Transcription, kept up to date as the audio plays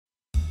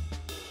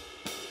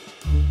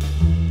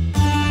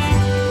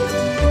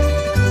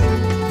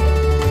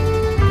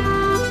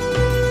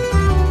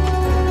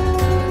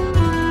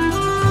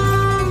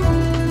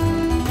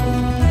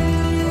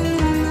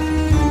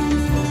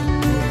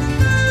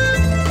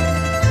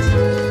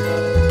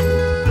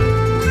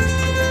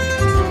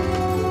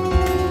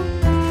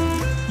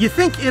You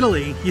think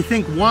Italy, you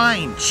think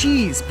wine,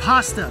 cheese,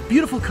 pasta,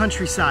 beautiful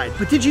countryside.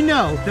 But did you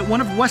know that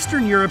one of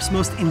Western Europe's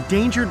most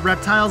endangered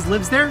reptiles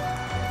lives there?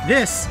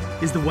 This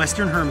is the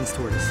Western Hermann's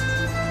tortoise.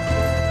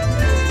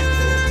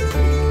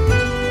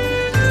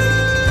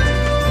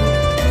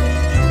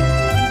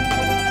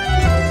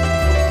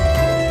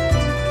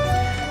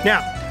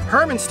 Now,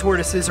 Hermann's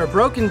tortoises are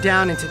broken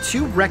down into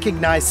two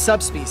recognized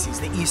subspecies,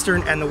 the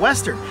eastern and the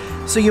western.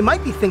 So you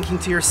might be thinking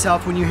to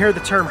yourself when you hear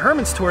the term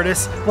Hermann's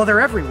tortoise, well,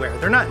 they're everywhere,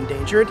 they're not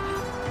endangered.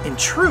 In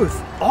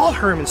truth, all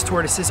Hermann's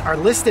tortoises are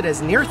listed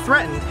as near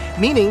threatened,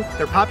 meaning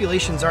their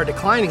populations are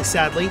declining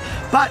sadly,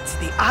 but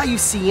the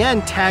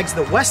IUCN tags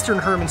the Western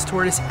Hermann's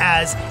tortoise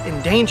as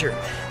endangered.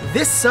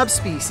 This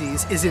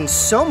subspecies is in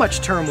so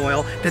much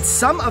turmoil that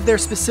some of their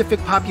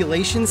specific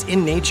populations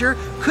in nature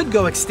could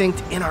go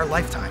extinct in our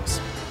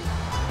lifetimes.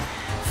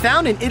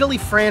 Found in Italy,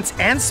 France,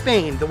 and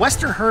Spain, the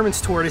Western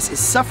Hermann's tortoise is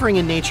suffering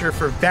in nature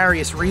for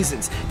various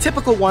reasons.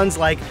 Typical ones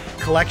like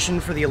collection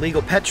for the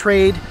illegal pet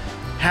trade,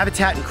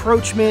 habitat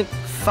encroachment,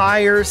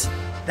 fires,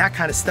 that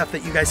kind of stuff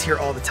that you guys hear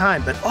all the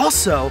time. But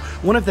also,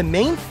 one of the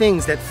main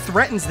things that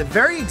threatens the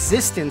very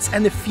existence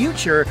and the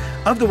future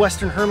of the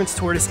Western Hermann's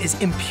tortoise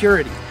is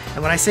impurity.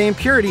 And when I say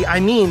impurity,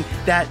 I mean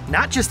that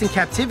not just in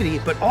captivity,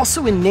 but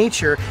also in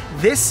nature,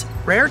 this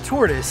rare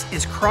tortoise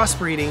is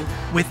crossbreeding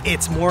with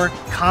its more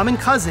common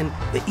cousin,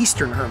 the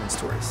Eastern Hermann's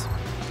tortoise.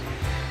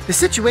 The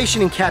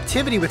situation in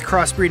captivity with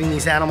crossbreeding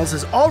these animals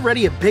is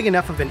already a big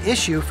enough of an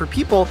issue for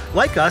people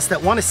like us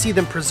that want to see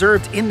them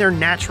preserved in their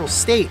natural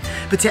state.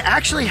 But to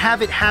actually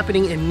have it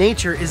happening in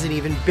nature is an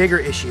even bigger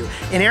issue.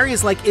 In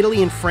areas like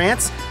Italy and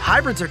France,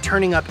 hybrids are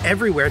turning up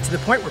everywhere to the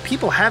point where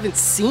people haven't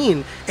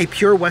seen a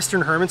pure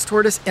Western Hermann's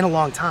tortoise in a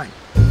long time.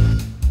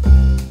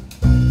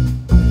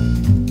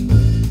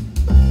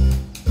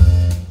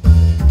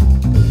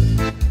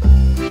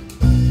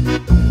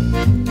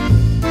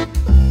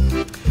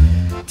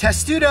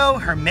 Testudo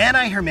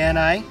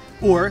hermanni,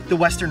 or the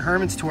Western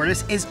Hermann's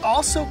tortoise, is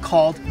also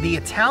called the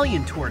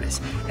Italian tortoise.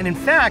 And in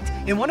fact,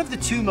 in one of the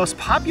two most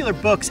popular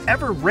books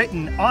ever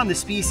written on the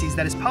species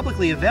that is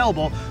publicly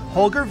available,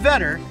 Holger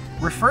Vetter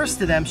refers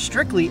to them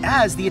strictly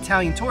as the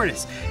Italian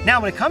tortoise. Now,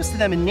 when it comes to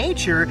them in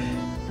nature,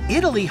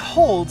 Italy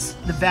holds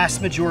the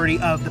vast majority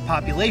of the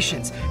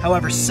populations.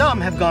 However, some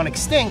have gone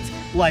extinct,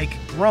 like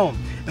Rome.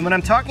 And when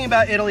I'm talking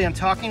about Italy, I'm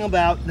talking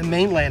about the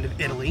mainland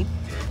of Italy,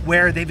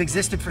 where they've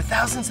existed for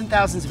thousands and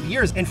thousands of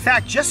years. In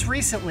fact, just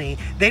recently,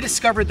 they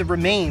discovered the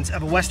remains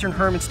of a Western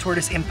Hermann's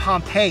tortoise in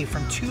Pompeii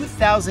from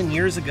 2,000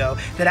 years ago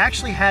that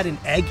actually had an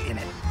egg in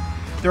it.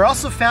 They're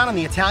also found on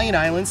the Italian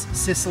islands,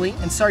 Sicily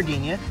and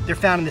Sardinia. They're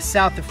found in the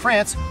south of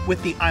France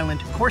with the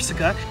island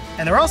Corsica.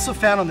 And they're also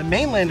found on the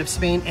mainland of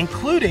Spain,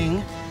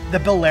 including the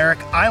Balearic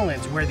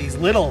Islands, where these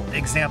little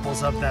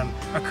examples of them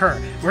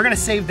occur. We're gonna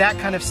save that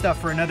kind of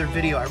stuff for another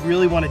video. I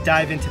really want to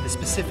dive into the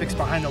specifics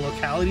behind the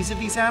localities of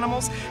these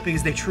animals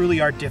because they truly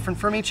are different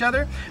from each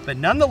other. But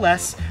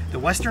nonetheless, the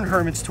Western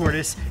Hermann's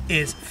tortoise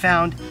is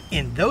found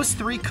in those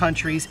three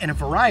countries in a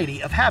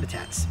variety of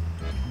habitats.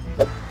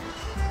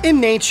 In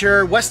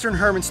nature, Western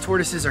Hermann's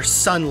tortoises are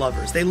sun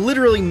lovers. They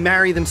literally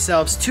marry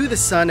themselves to the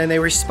sun and they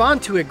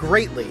respond to it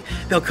greatly.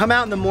 They'll come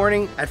out in the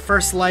morning at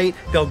first light,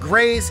 they'll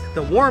graze,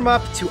 they'll warm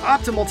up to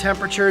optimal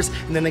temperatures,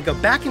 and then they go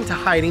back into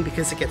hiding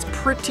because it gets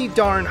pretty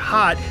darn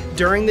hot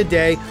during the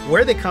day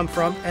where they come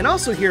from, and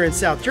also here in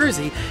South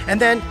Jersey.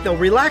 And then they'll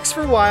relax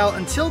for a while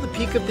until the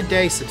peak of the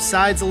day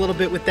subsides a little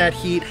bit with that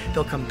heat.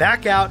 They'll come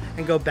back out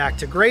and go back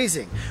to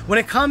grazing. When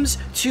it comes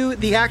to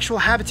the actual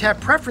habitat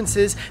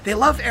preferences, they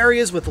love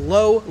areas with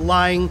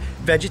low-lying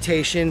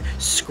vegetation,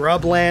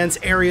 scrublands,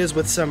 areas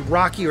with some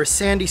rocky or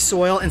sandy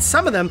soil, and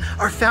some of them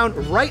are found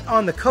right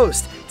on the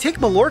coast. Take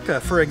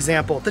Mallorca, for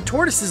example. The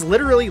tortoises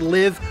literally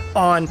live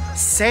on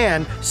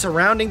sand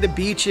surrounding the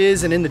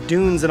beaches and in the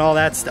dunes and all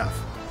that stuff.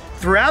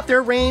 Throughout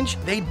their range,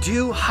 they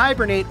do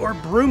hibernate or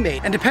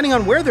brumate, and depending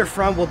on where they're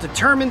from will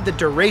determine the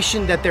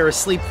duration that they're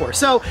asleep for.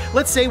 So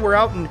let's say we're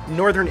out in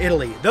northern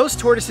Italy. Those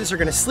tortoises are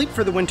gonna sleep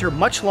for the winter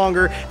much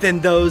longer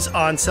than those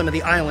on some of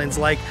the islands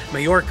like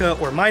Majorca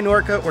or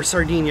Minorca or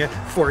Sardinia,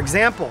 for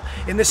example.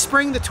 In the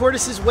spring, the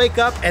tortoises wake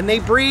up and they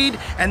breed,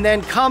 and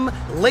then come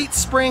late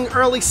spring,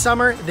 early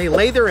summer, they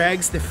lay their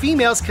eggs. The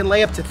females can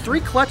lay up to 3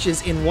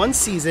 clutches in one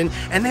season,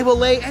 and they will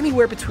lay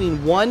anywhere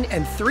between 1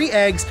 and 3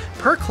 eggs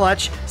per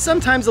clutch,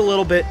 sometimes a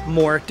little bit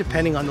more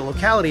depending on the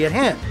locality at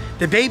hand.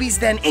 The babies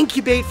then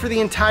incubate for the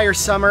entire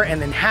summer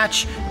and then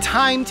hatch,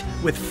 timed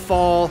with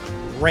fall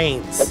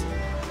rains.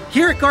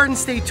 Here at Garden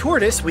State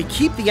Tortoise, we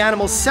keep the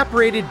animals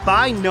separated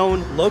by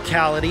known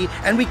locality,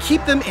 and we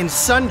keep them in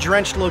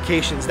sun-drenched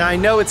locations. Now, I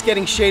know it's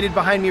getting shaded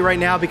behind me right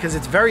now because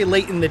it's very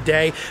late in the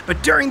day,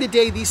 but during the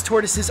day, these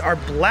tortoises are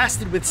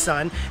blasted with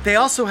sun. They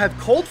also have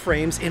cold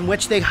frames in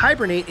which they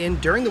hibernate in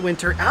during the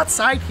winter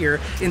outside here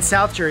in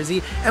South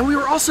Jersey, and we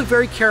were also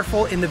very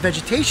careful in the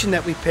vegetation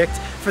that we picked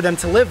for them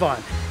to live on.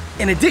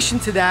 In addition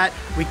to that,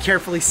 we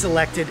carefully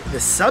selected the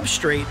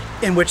substrate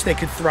in which they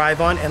could thrive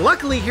on, and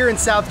luckily here in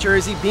South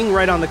Jersey, being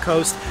right on the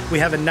coast, we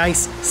have a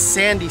nice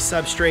sandy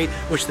substrate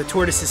which the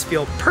tortoises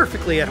feel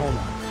perfectly at home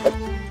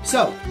on.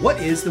 So, what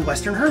is the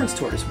Western Hermann's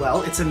tortoise?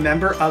 Well, it's a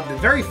member of the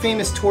very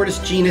famous tortoise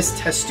genus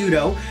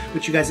Testudo,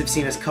 which you guys have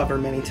seen us cover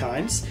many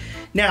times.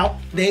 Now,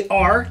 they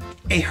are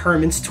a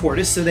Hermann's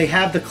tortoise, so they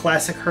have the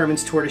classic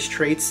Hermann's tortoise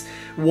traits.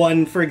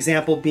 One, for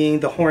example, being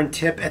the horn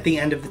tip at the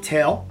end of the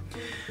tail.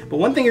 But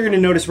one thing you're going to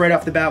notice right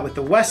off the bat with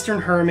the Western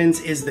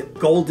Hermann's is the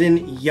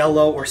golden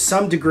yellow, or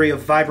some degree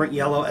of vibrant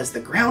yellow, as the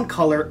ground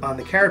color on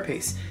the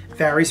carapace.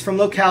 Varies from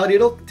locality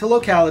to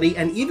locality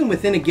and even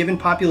within a given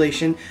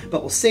population,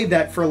 but we'll save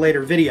that for a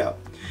later video.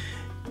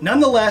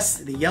 Nonetheless,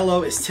 the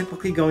yellow is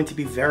typically going to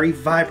be very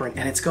vibrant,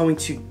 and it's going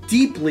to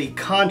deeply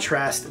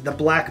contrast the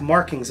black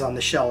markings on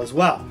the shell as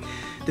well.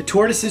 The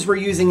tortoises we're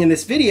using in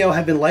this video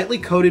have been lightly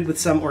coated with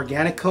some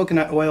organic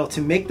coconut oil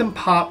to make them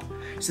pop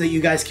so that you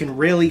guys can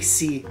really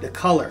see the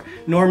color.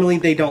 Normally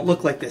they don't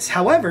look like this.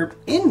 However,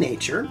 in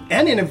nature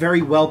and in a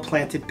very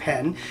well-planted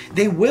pen,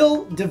 they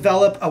will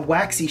develop a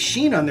waxy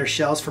sheen on their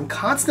shells from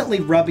constantly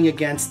rubbing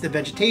against the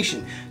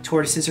vegetation.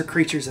 Tortoises are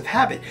creatures of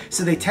habit,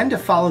 so they tend to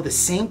follow the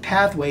same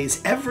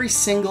pathways every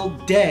single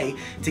day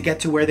to get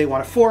to where they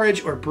want to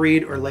forage or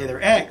breed or lay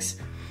their eggs.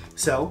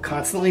 So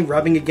constantly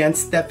rubbing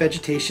against that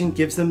vegetation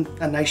gives them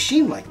a nice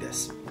sheen like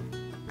this.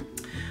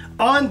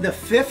 On the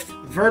fifth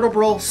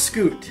vertebral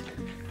scoot,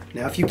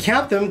 now if you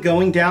count them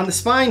going down the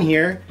spine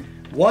here,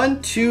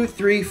 1, 2,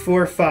 3,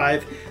 4,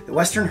 5, the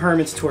Western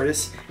Hermann's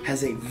tortoise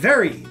has a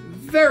very,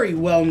 very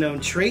well-known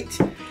trait.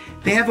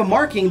 They have a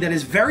marking that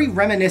is very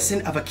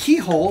reminiscent of a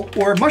keyhole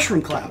or a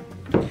mushroom cloud.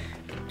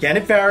 Again,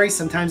 it varies.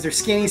 Sometimes they're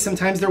skinny,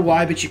 sometimes they're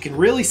wide, but you can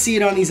really see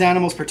it on these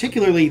animals,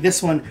 particularly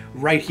this one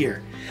right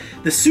here.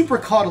 The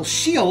supracaudal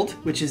shield,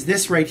 which is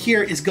this right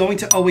here, is going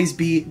to always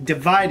be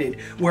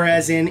divided,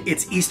 whereas in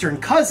its eastern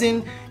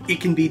cousin,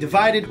 it can be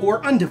divided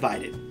or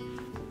undivided.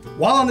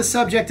 While on the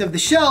subject of the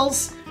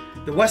shells,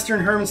 the Western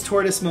Hermann's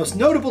tortoise most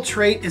notable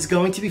trait is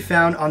going to be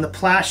found on the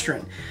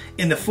plastron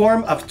in the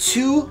form of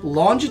two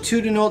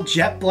longitudinal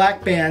jet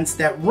black bands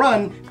that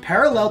run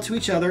parallel to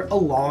each other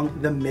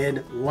along the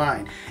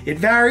midline. It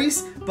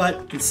varies,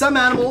 but in some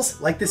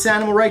animals, like this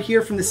animal right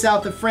here from the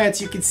south of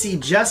France, you can see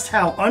just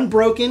how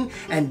unbroken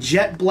and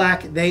jet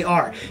black they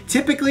are.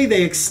 Typically,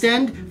 they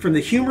extend from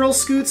the humeral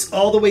scutes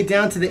all the way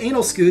down to the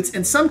anal scutes,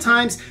 and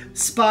sometimes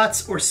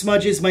spots or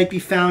smudges might be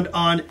found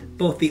on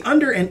both the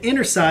under and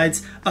inner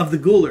sides of the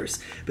gullers.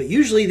 But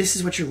usually this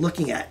is what you're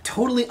looking at.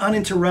 Totally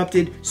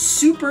uninterrupted,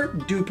 super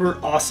duper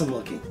awesome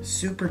looking.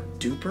 Super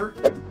duper?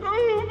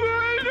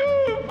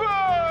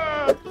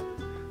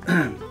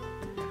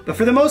 But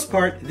for the most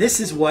part, this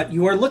is what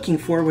you are looking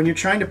for when you're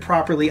trying to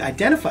properly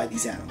identify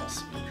these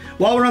animals.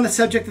 While we're on the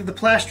subject of the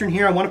plastron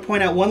here, I want to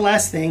point out one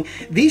last thing.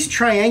 These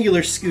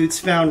triangular scutes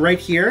found right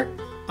here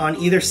on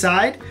either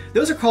side,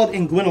 those are called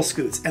inguinal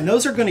scutes, and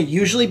those are going to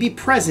usually be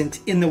present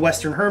in the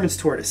Western Hermann's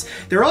tortoise.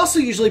 They're also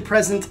usually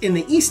present in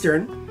the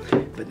Eastern,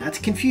 but not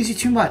to confuse you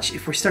too much,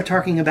 if we start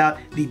talking about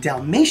the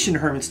Dalmatian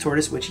Hermann's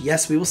tortoise, which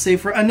yes, we will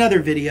save for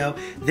another video,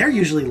 they're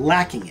usually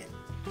lacking it.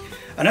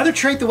 Another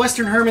trait the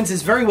Western Hermann's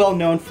is very well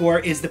known for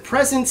is the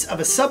presence of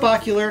a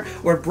subocular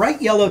or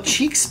bright yellow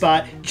cheek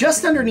spot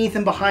just underneath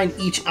and behind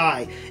each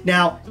eye.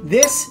 Now,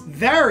 this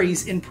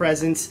varies in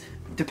presence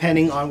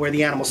depending on where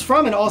the animal's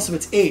from and also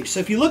its age. So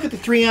if you look at the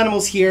three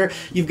animals here,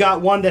 you've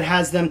got one that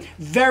has them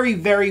very,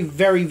 very,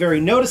 very, very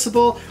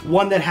noticeable,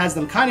 one that has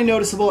them kind of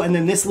noticeable, and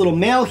then this little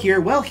male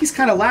here, well, he's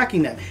kind of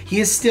lacking them. He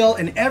is still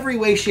in every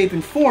way, shape,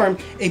 and form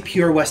a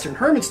pure Western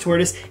Hermann's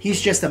tortoise.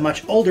 He's just a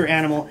much older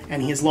animal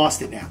and he has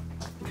lost it now.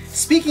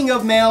 Speaking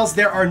of males,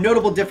 there are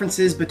notable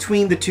differences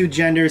between the two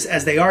genders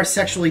as they are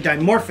sexually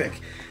dimorphic.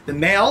 The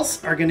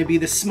males are going to be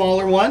the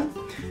smaller one.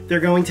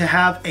 They're going to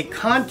have a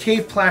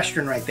concave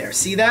plastron right there.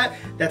 See that?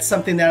 That's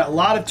something that a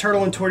lot of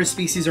turtle and tortoise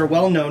species are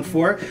well known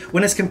for.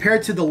 When it's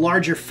compared to the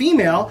larger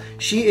female,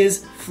 she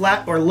is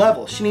flat or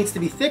level. She needs to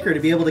be thicker to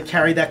be able to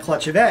carry that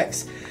clutch of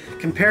eggs.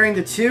 Comparing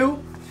the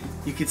two,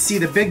 you can see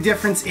the big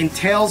difference in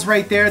tails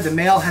right there. The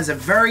male has a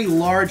very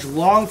large,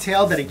 long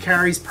tail that he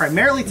carries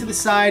primarily to the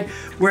side,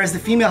 whereas the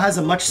female has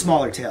a much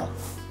smaller tail.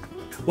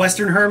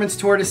 Western Hermann's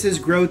tortoises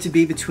grow to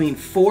be between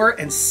 4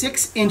 and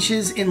 6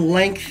 inches in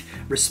length,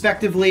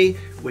 respectively,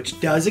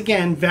 which does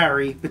again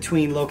vary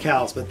between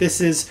locales. But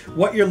this is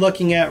what you're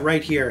looking at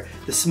right here,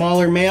 the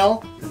smaller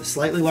male and the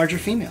slightly larger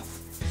female.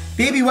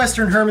 Baby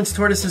Western Hermann's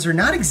tortoises are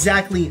not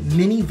exactly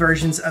mini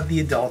versions of the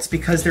adults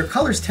because their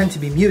colors tend to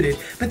be muted,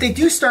 but they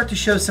do start to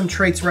show some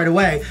traits right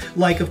away,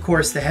 like of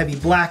course the heavy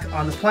black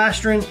on the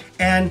plastron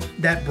and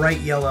that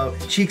bright yellow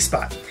cheek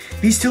spot.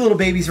 These two little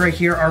babies right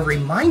here are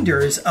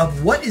reminders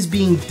of what is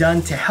being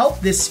done to help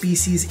this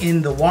species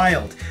in the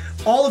wild.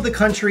 All of the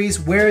countries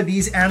where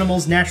these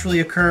animals naturally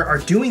occur are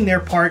doing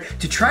their part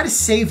to try to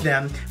save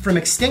them from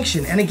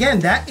extinction. And again,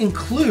 that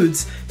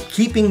includes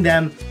keeping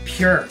them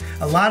pure.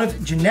 A lot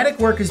of genetic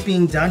work is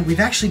being done.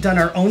 We've actually done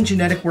our own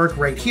genetic work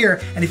right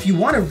here. And if you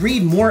want to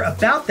read more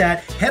about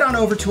that, head on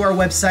over to our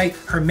website,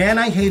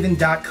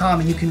 hermannihaven.com,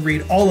 and you can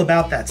read all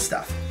about that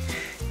stuff.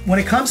 When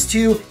it comes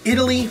to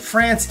Italy,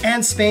 France,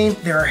 and Spain,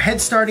 there are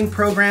head starting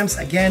programs,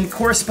 again,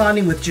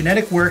 corresponding with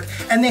genetic work,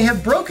 and they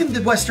have broken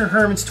the Western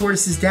Herman's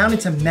tortoises down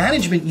into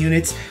management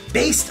units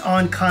based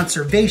on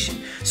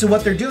conservation. So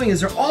what they're doing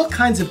is there are all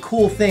kinds of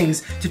cool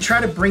things to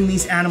try to bring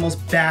these animals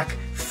back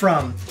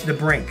from the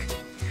brink.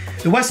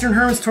 The Western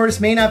Herman's tortoise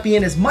may not be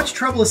in as much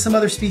trouble as some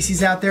other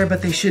species out there,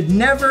 but they should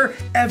never,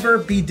 ever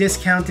be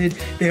discounted.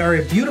 They are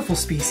a beautiful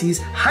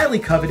species, highly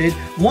coveted,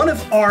 one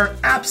of our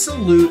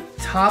absolute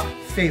top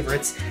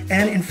favorites.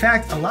 And in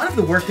fact, a lot of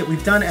the work that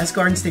we've done as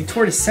Garden State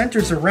Tortoise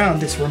centers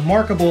around this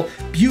remarkable,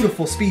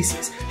 beautiful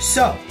species.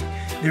 So,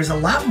 there's a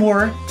lot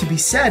more to be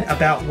said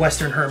about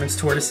Western Herman's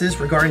tortoises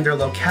regarding their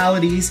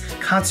localities,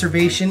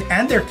 conservation,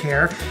 and their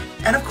care,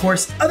 and of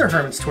course, other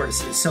Herman's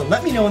tortoises. So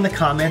let me know in the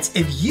comments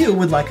if you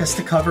would like us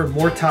to cover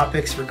more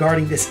topics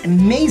regarding this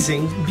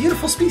amazing,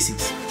 beautiful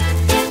species.